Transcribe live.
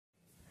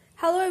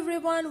Hello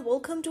everyone,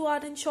 welcome to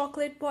Art and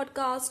Chocolate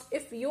podcast.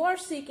 If you are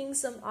seeking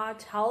some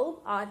art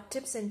help, art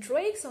tips and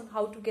tricks on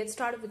how to get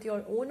started with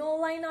your own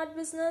online art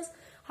business,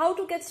 how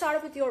to get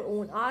started with your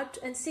own art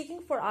and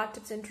seeking for art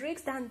tips and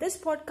tricks, then this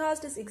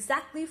podcast is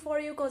exactly for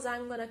you because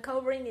I'm going to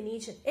covering in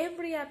each and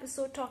every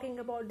episode talking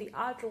about the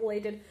art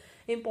related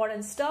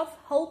important stuff,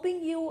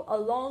 helping you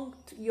along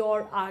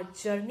your art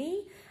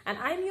journey. And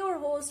I'm your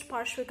host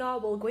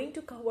Parshvika. We're going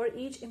to cover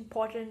each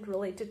important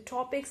related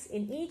topics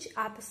in each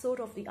episode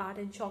of the Art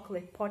and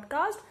Chocolate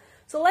podcast.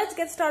 So let's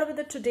get started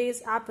with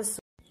today's episode.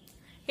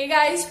 Hey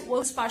guys,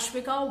 welcome to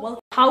Parshvika. Welcome.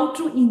 How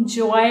to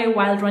enjoy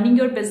while running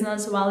your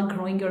business, while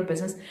growing your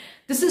business.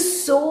 This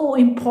is so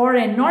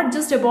important, not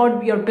just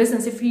about your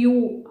business. If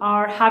you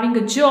are having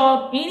a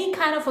job, any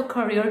kind of a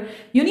career,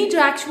 you need to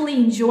actually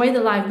enjoy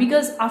the life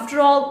because after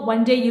all,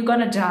 one day you're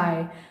gonna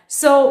die.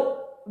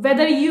 So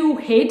whether you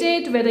hate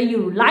it, whether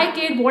you like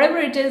it, whatever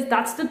it is,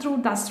 that's the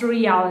truth, that's the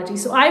reality.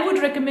 So I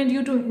would recommend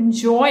you to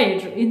enjoy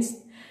it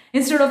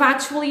instead of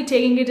actually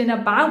taking it in a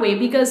bad way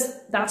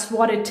because that's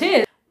what it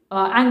is.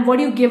 And what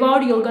you give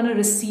out, you're going to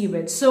receive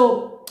it.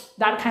 So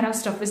that kind of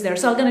stuff is there.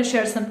 So I'm going to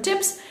share some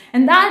tips,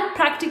 and that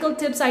practical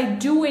tips I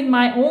do in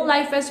my own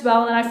life as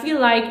well. And I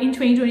feel like in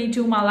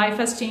 2022, my life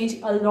has changed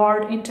a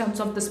lot in terms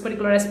of this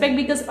particular aspect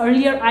because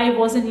earlier I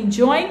wasn't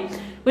enjoying,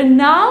 but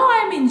now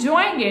I'm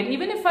enjoying it.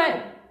 Even if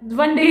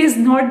one day is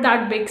not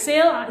that big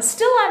sale,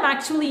 still I'm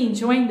actually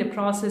enjoying the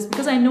process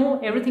because I know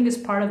everything is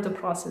part of the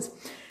process.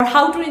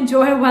 How to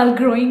enjoy while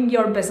growing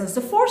your business.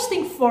 The first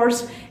thing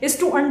first is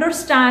to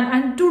understand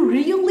and to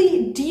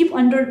really deep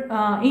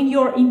in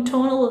your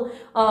internal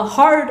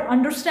heart,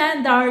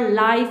 understand that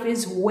life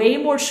is way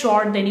more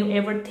short than you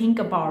ever think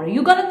about it.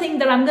 You're gonna think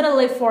that I'm gonna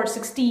live for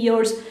 60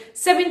 years,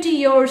 70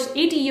 years,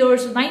 80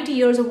 years, 90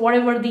 years, or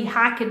whatever the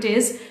heck it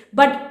is.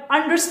 But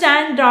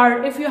understand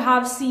that if you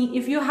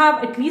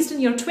have at least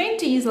in your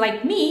 20s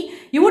like me,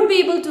 you would be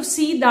able to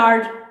see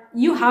that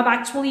you have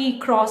actually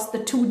crossed the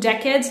 2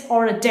 decades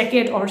or a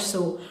decade or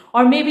so,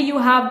 or maybe you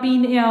have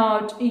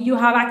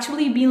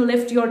actually been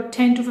lived your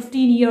 10 to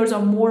 15 years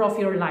or more of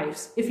your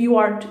lives if you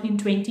are in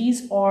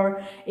 20s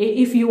or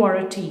if you are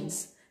a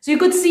teens. So you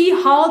could see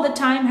how the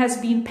time has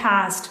been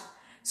passed.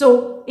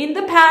 So in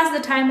the past,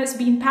 the time has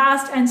been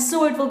passed, and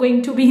so it will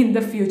going to be in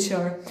the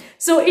future.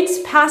 So it's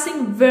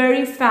passing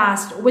very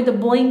fast with a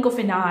blink of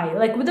an eye.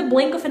 Like with a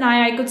blink of an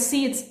eye, I could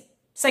see it's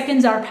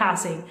seconds are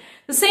passing.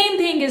 The same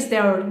thing is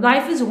there.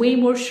 Life is way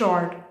more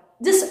short.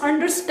 Just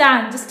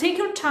understand, just take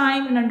your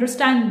time and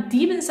understand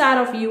deep inside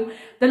of you,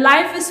 the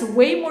life is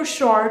way more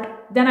short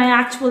than I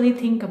actually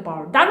think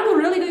about. That will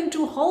really going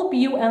to help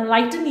you,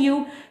 enlighten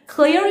you,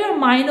 clear your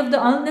mind of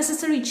the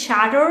unnecessary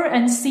chatter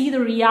and see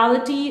the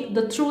reality,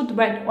 the truth,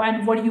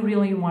 and what you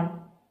really want.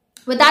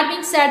 With that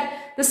being said,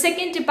 the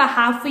second tip I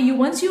have for you,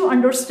 once you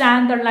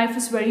understand that life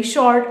is very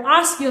short,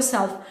 ask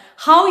yourself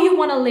how you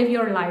want to live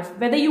your life.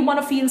 Whether you want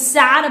to feel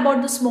sad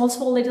about the small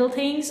little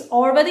things,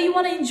 or whether you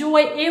want to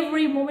enjoy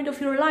every moment of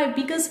your life,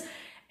 because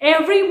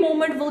every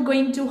moment will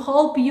going to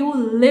help you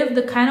live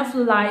the kind of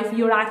life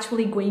you're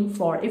actually going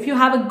for. If you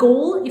have a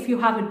goal, if you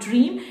have a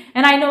dream,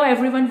 and I know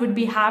everyone would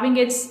be having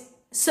it.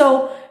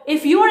 So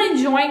if you are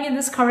enjoying in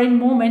this current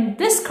moment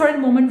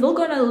will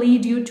gonna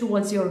lead you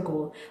towards your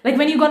goal. Like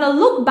when you're gonna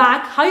look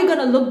back, how you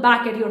gonna look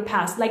back at your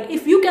past? Like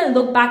if you can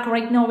look back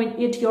right now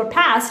at your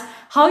past,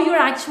 how you're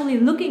actually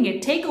looking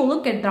at, take a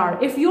look at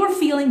that. If you're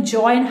feeling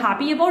joy and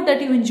happy about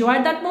that, you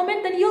enjoyed that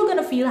moment, then you're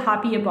gonna feel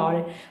happy about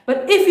it.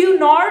 But if you're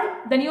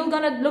not, then you're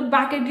gonna look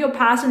back at your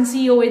past and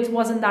see, oh, it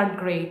wasn't that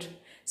great.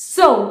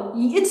 So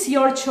it's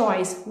your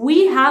choice.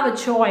 We have a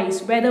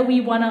choice whether we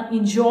want to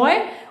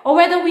enjoy or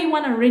whether we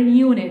want to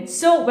renew it.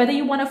 So whether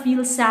you want to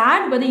feel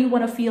sad, whether you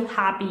want to feel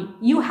happy,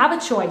 you have a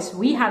choice.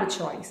 We have a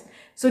choice.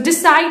 So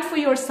decide for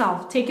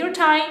yourself. Take your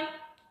time,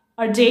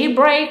 a day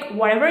break,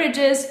 whatever it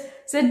is.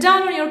 Sit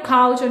down on your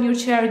couch, on your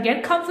chair,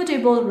 get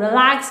comfortable,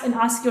 relax, and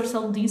ask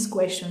yourself these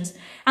questions.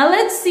 And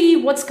let's see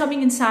what's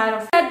coming inside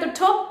of it.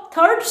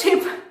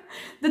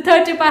 The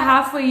third tip I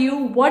have for you,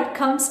 what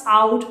comes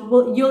out,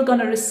 you're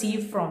gonna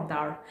receive from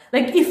that.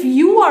 Like if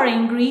you are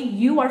angry,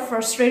 you are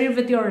frustrated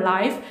with your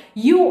life,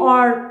 you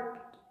are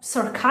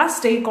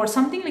sarcastic or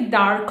something like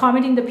that,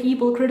 commenting the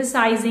people,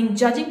 criticizing,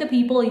 judging the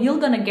people, you're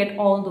gonna get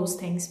all those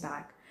things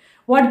back.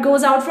 What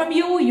goes out from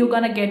you, you're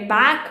gonna get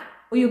back,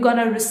 or you're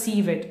gonna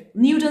receive it.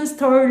 Newton's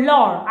third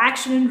law,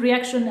 action and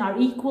reaction are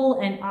equal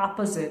and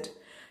opposite.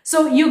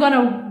 So you're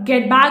gonna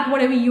get back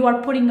whatever you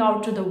are putting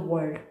out to the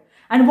world.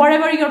 And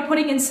whatever you're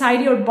putting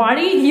inside your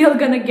body, you're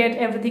gonna get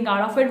everything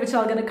out of it, which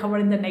I'm gonna cover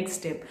in the next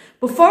tip.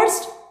 But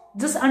first,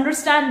 just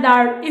understand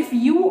that if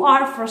you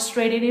are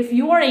frustrated, if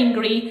you are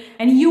angry,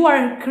 and you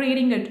are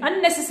creating an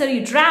unnecessary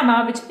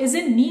drama, which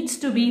isn't needs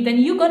to be, then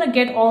you're gonna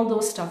get all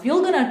those stuff.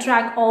 You're gonna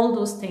attract all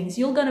those things.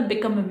 You're gonna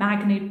become a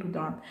magnet to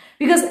them.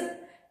 Because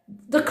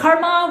the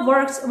karma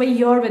works over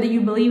here, whether you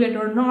believe it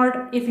or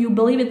not. If you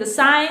believe in the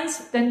science,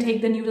 then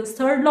take the Newton's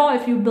third law.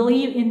 If you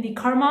believe in the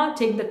karma,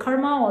 take the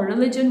karma or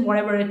religion,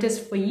 whatever it is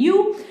for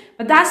you.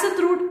 But that's the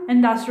truth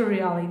and that's the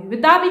reality.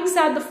 With that being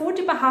said, the fourth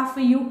tip I have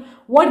for you,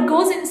 what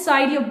goes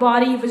inside your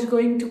body is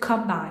going to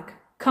come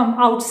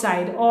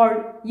outside,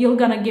 or you're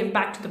gonna give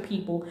back to the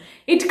people.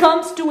 It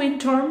comes to in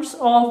terms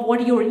of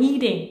what you're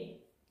eating.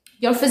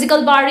 Your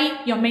physical body,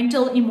 your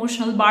mental,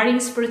 emotional body,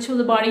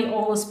 spiritual body,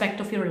 all aspect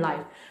of your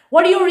life.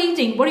 What you're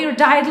eating, what your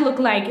diet look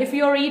like. If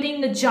you're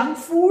eating the junk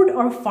food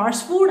or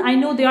fast food, I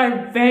know they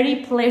are very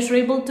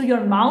pleasurable to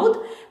your mouth,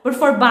 but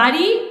for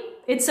body,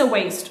 it's a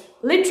waste.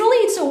 Literally,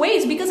 it's a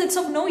waste because it's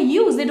of no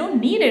use. They don't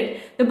need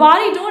it. The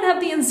body don't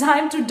have the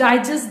enzyme to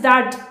digest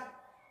that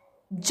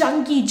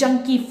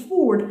junky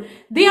food.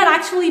 They are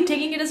actually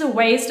taking it as a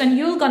waste, and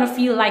you're gonna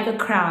feel like a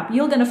crap.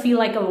 You're gonna feel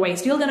like a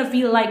waste. You're gonna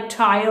feel like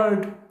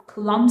tired,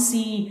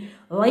 clumsy,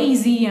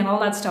 lazy, and all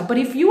that stuff. But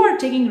if you are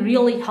taking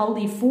really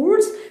healthy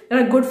foods that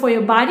are good for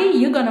your body,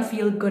 you're gonna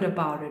feel good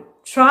about it.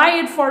 Try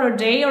it for a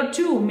day or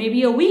two,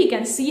 maybe a week,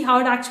 and see how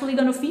it actually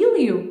gonna feel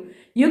you.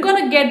 You're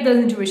gonna get the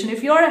intuition.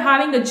 If you're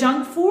having a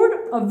junk food,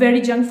 a very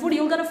junk food,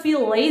 you're gonna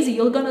feel lazy.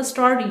 You're gonna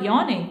start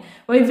yawning.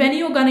 But when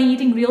you're gonna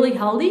eating really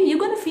healthy, you're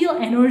gonna feel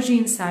energy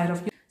inside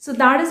of you. So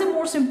that is the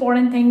most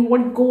important thing.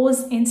 What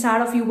goes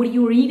inside of you, what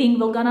you're eating,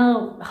 will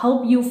gonna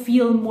help you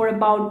feel more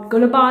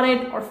good about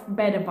it or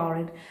bad about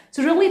it.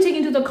 So really take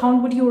into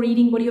account what you're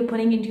eating, what you're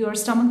putting into your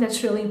stomach.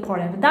 That's really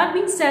important. With that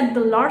being said,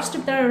 the last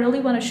tip that I really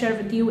want to share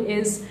with you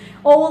is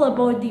all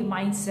about the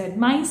mindset.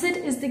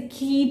 Mindset is the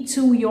key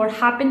to your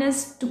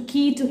happiness, the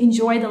key to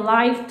enjoy the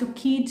life, the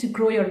key to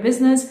grow your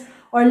business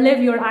or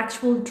live your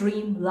actual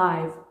dream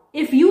life.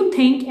 If you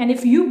think and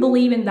if you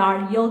believe in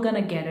that, you're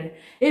gonna get it.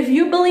 If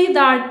you believe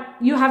that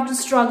you have to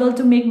struggle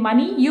to make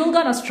money, you're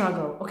gonna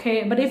struggle,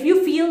 okay? But if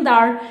you feel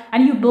that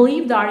and you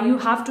believe that you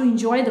have to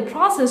enjoy the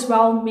process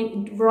while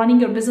running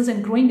your business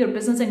and growing your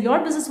business, and your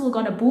business will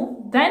gonna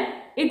boom, then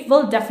it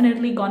will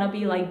definitely gonna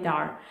be like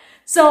that.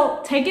 So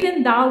take it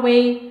in that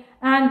way,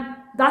 and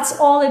that's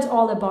all it's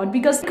all about.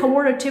 Because I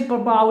covered a tip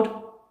about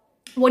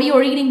what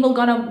you're eating will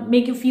gonna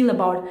make you feel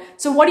about.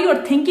 So what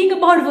you're thinking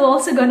about will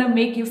also gonna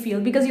make you feel,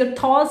 because your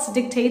thoughts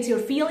dictates your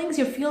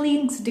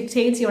feelings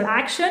dictates your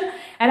action,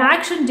 and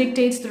action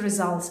dictates the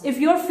results. If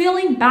you're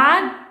feeling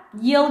bad,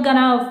 you're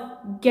gonna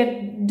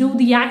do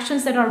the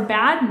actions that are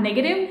bad,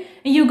 negative,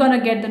 and you're gonna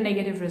get the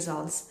negative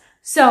results.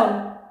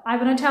 So I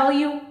want to tell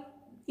you,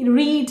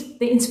 read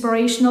the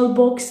inspirational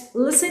books,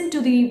 listen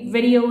to the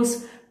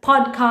videos,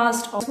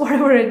 podcast, or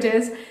whatever it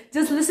is.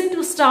 Just listen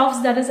to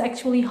stuff that is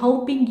actually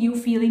helping you,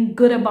 feeling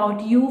good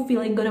about you,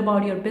 feeling good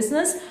about your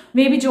business.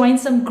 Maybe join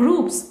some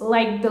groups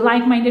like the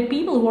like-minded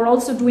people who are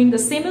also doing the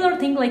similar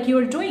thing like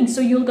you're doing.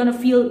 So you're gonna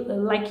feel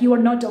like you are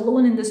not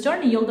alone in this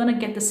journey. You're gonna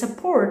get the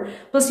support.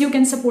 Plus you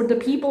can support the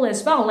people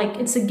as well. Like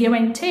it's a give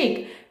and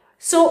take.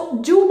 So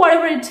do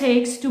whatever it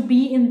takes to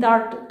be in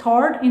that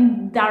thought,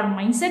 in that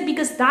mindset,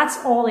 because that's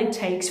all it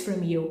takes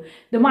from you.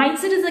 The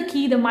mindset is the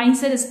key. The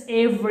mindset is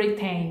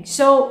everything.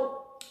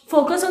 So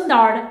focus on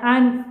that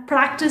and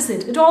practice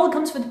it. It all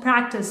comes with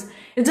practice.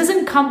 It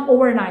doesn't come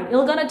overnight. It's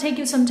gonna take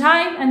you some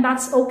time, and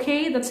that's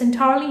okay. That's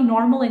entirely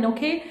normal and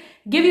okay.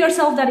 Give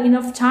yourself that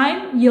enough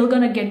time. You're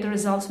gonna get the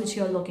results which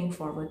you're looking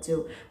forward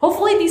to.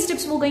 Hopefully these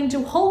tips will going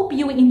to help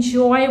you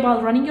enjoy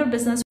while running your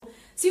business.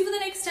 See you for the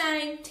next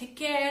time. Take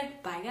care.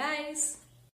 Bye guys.